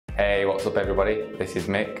Hey, what's up everybody? This is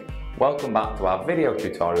Mick. Welcome back to our video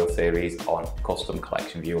tutorial series on custom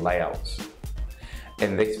collection view layouts.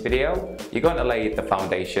 In this video, you're going to lay the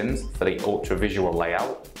foundations for the Ultravisual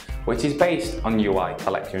layout, which is based on UI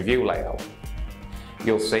collection view layout.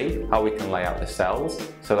 You'll see how we can lay out the cells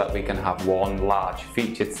so that we can have one large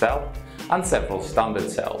featured cell and several standard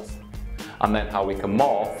cells, and then how we can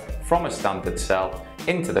morph from a standard cell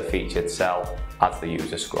into the featured cell as the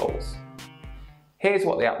user scrolls. Here's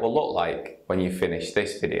what the app will look like when you finish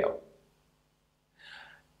this video.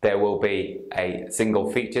 There will be a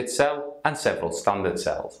single featured cell and several standard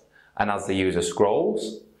cells, and as the user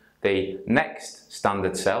scrolls, the next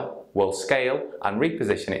standard cell will scale and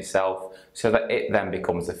reposition itself so that it then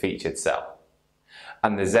becomes the featured cell.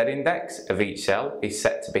 And the Z-index of each cell is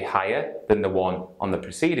set to be higher than the one on the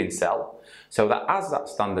preceding cell, so that as that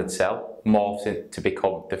standard cell morphs to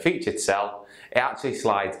become the featured cell, it actually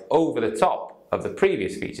slides over the top of the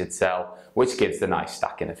previous featured cell, which gives the nice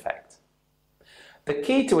stacking effect. The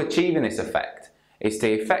key to achieving this effect is to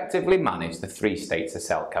effectively manage the three states a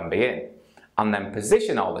cell can be in, and then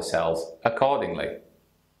position all the cells accordingly.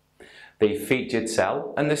 The featured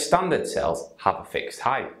cell and the standard cells have a fixed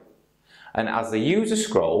height, and as the user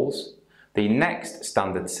scrolls, the next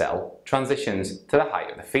standard cell transitions to the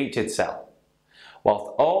height of the featured cell,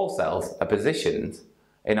 whilst all cells are positioned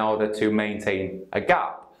in order to maintain a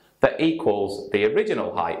gap that equals the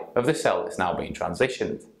original height of the cell that's now being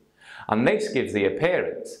transitioned. And this gives the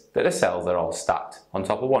appearance that the cells are all stacked on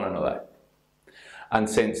top of one another. And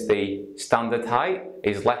since the standard height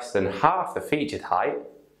is less than half the featured height,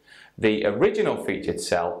 the original featured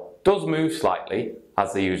cell does move slightly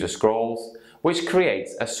as the user scrolls, which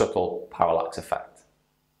creates a subtle parallax effect.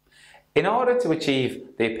 In order to achieve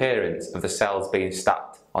the appearance of the cells being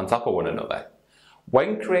stacked on top of one another,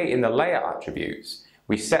 when creating the layout attributes,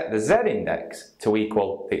 we set the Z-index to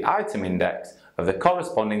equal the item index of the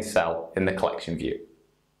corresponding cell in the collection view.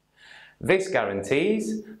 This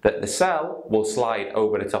guarantees that the cell will slide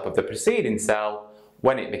over the top of the preceding cell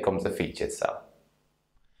when it becomes a featured cell.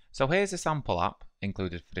 So here's a sample app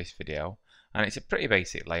included for this video, and it's a pretty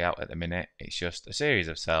basic layout at the minute. It's just a series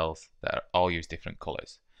of cells that all use different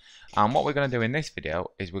colours. And what we're going to do in this video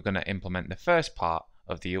is we're going to implement the first part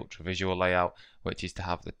of the Ultravisual layout, which is to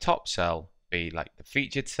have the top cell be like the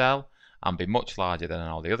featured cell and be much larger than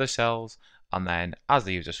all the other cells, and then as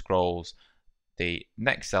the user scrolls, the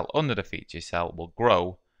next cell under the featured cell will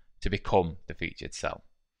grow to become the featured cell.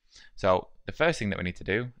 So the first thing that we need to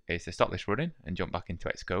do is to stop this running and jump back into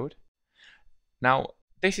Xcode. Now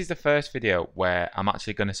this is the first video where I'm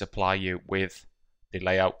actually going to supply you with the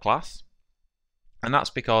layout class, and that's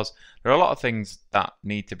because there are a lot of things that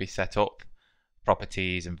need to be set up,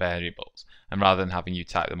 properties and variables, and rather than having you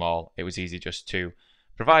type them all, it was easy just to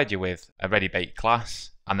provide you with a ready-baked class,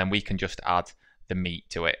 and then we can just add the meat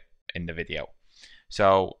to it in the video.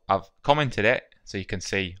 So I've commented it so you can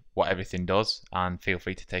see what everything does, and feel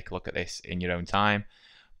free to take a look at this in your own time.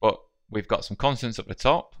 But we've got some constants up the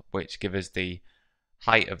top which give us the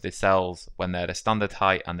height of the cells when they're the standard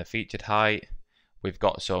height and the featured height. We've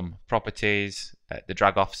got some properties, the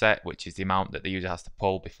drag offset, which is the amount that the user has to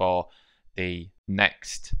pull before the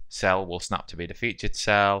next cell will snap to be the featured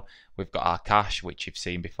cell. We've got our cache, which you've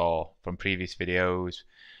seen before from previous videos.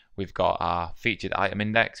 We've got our featured item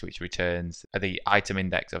index, which returns the item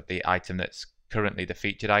index of the item that's currently the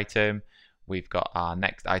featured item. We've got our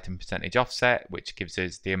next item percentage offset, which gives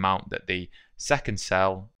us the amount that the second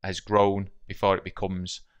cell has grown before it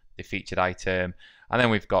becomes the featured item. And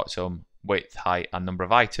then we've got some width, height and number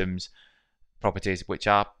of items properties, which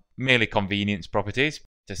are merely convenience properties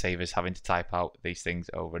to save us having to type out these things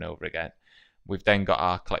over and over again. We've then got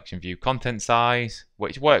our collection view content size,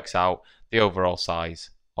 which works out the overall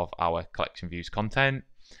size of our collection view's content.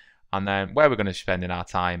 And then where we're going to be spending our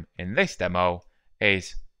time in this demo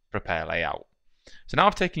is prepare layout. So now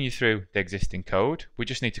I've taken you through the existing code. We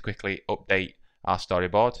just need to quickly update our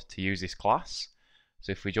storyboard to use this class.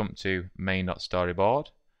 So if we jump to main.storyboard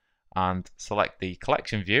and select the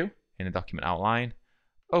collection view in the document outline,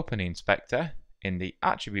 open the inspector. In the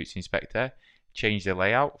attributes inspector, change the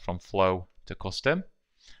layout from flow to custom,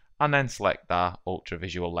 and then select our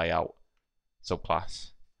Ultravisual layout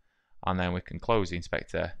subclass, and then we can close the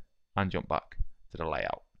inspector and jump back to the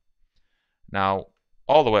layout. Now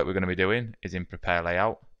all the work we're going to be doing is in prepare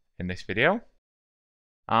layout in this video,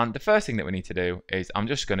 and the first thing that we need to do is I'm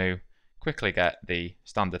just going to quickly get the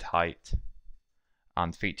standard height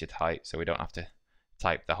and featured height so we don't have to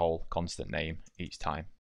type the whole constant name each time.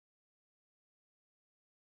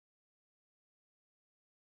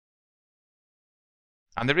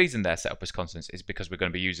 And the reason they're set up as constants is because we're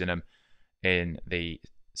going to be using them in the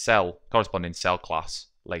corresponding cell class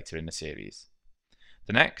later in the series.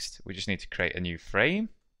 The next, we just need to create a new frame,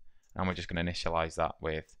 and we're just going to initialize that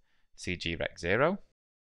with cgrec0.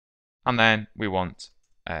 And then we want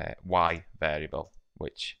a y variable,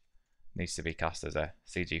 which needs to be cast as a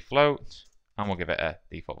cg float, and we'll give it a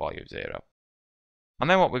default value of 0. And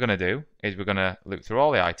then what we're going to do is we're going to loop through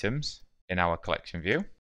all the items in our collection view,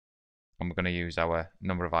 and we're going to use our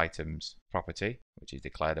number of items property, which is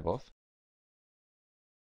declared above.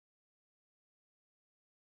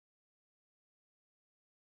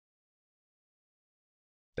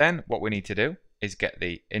 Then what we need to do is get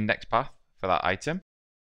the index path for that item,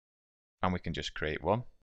 and we can just create one.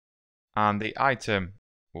 And the item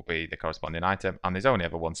will be the corresponding item, and there's only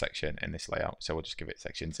ever one section in this layout, so we'll just give it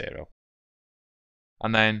section 0.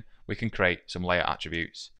 And then we can create some layer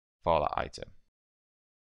attributes for that item.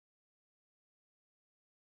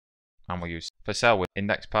 And we'll use for cell with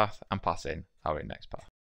index path and pass in our index path.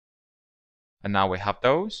 And now we have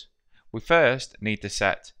those, we first need to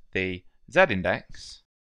set the z index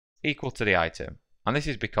equal to the item. And this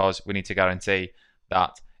is because we need to guarantee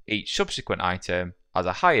that each subsequent item has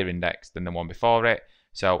a higher index than the one before it.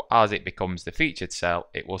 So as it becomes the featured cell,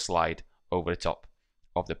 it will slide over the top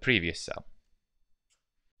of the previous cell.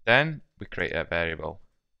 Then we create a variable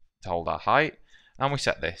to hold our height, and we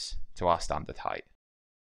set this to our standard height.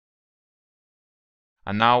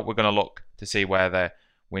 And now we're going to look to see whether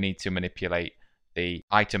we need to manipulate the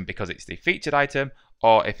item because it's the featured item,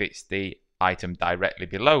 or if it's the item directly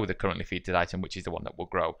below the currently featured item, which is the one that will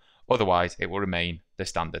grow. Otherwise, it will remain the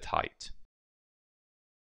standard height.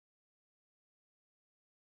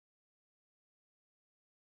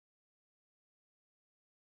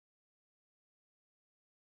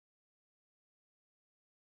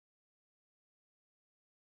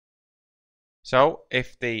 So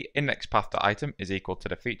if the index path to item is equal to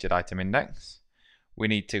the featured item index, we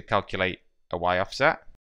need to calculate a y offset.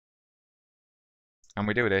 And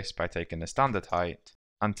we do this by taking the standard height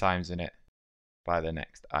and timesing it by the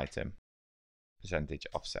next item percentage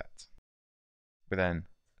offset. We then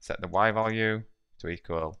set the y value to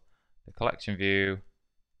equal the collection view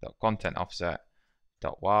dot content offset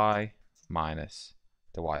dot y minus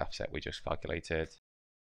the y offset we just calculated,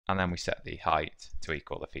 and then we set the height to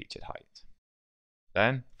equal the featured height.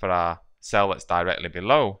 Then for our cell that's directly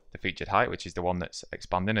below the featured height, which is the one that's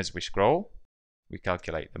expanding as we scroll, we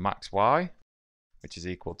calculate the max y, which is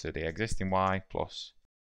equal to the existing y plus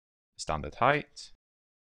the standard height,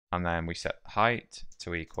 and then we set the height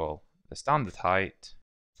to equal the standard height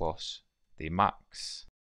plus the max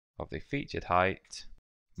of the featured height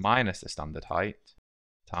minus the standard height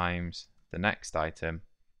times the next item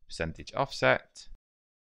percentage offset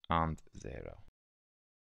and 0.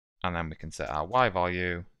 And then we can set our y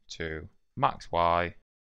value to max y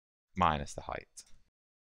minus the height.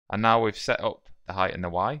 And now we've set up the height and the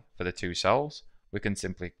y for the two cells, we can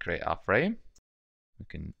simply create our frame. We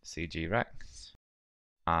can cgrec,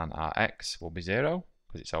 and our x will be 0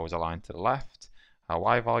 because it's always aligned to the left. Our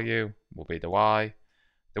y value will be the y,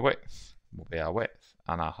 the width will be our width,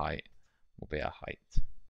 and our height will be our height.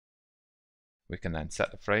 We can then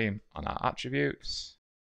set the frame on our attributes,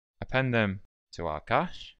 append them to our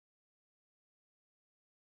cache,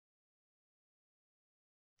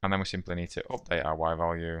 and then we simply need to update our y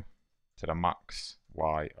value to the max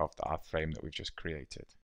y of our frame that we've just created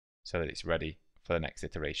so that it's ready for the next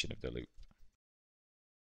iteration of the loop.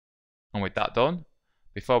 And with that done,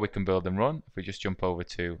 before we can build and run, if we just jump over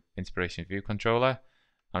to Inspiration View Controller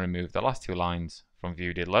and remove the last two lines from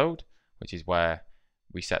View Did Load, which is where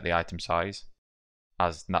we set the item size,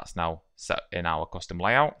 as that's now set in our custom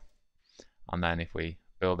layout. And then if we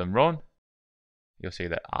build and run, you'll see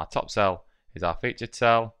that our top cell is our featured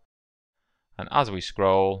cell, and as we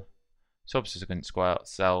scroll, subsequent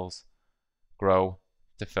cells grow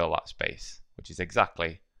to fill that space, which is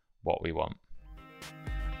exactly what we want.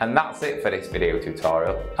 And that's it for this video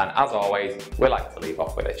tutorial, and as always, we like to leave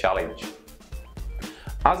off with a challenge.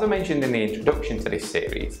 As I mentioned in the introduction to this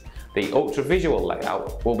series, the Ultravisual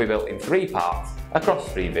layout will be built in 3 parts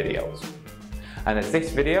across 3 videos. And as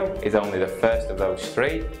this video is only the first of those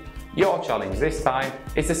 3, your challenge this time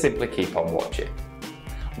is to simply keep on watching,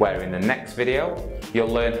 where in the next video you'll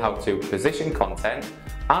learn how to position content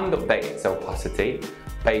and update its opacity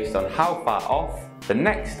based on how far off the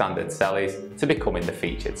next standard cell is to becoming the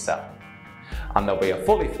featured cell. And there'll be a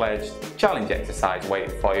fully fledged challenge exercise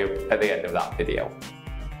waiting for you at the end of that video.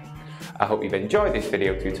 I hope you've enjoyed this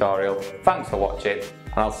video tutorial, thanks for watching,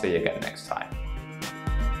 and I'll see you again next time.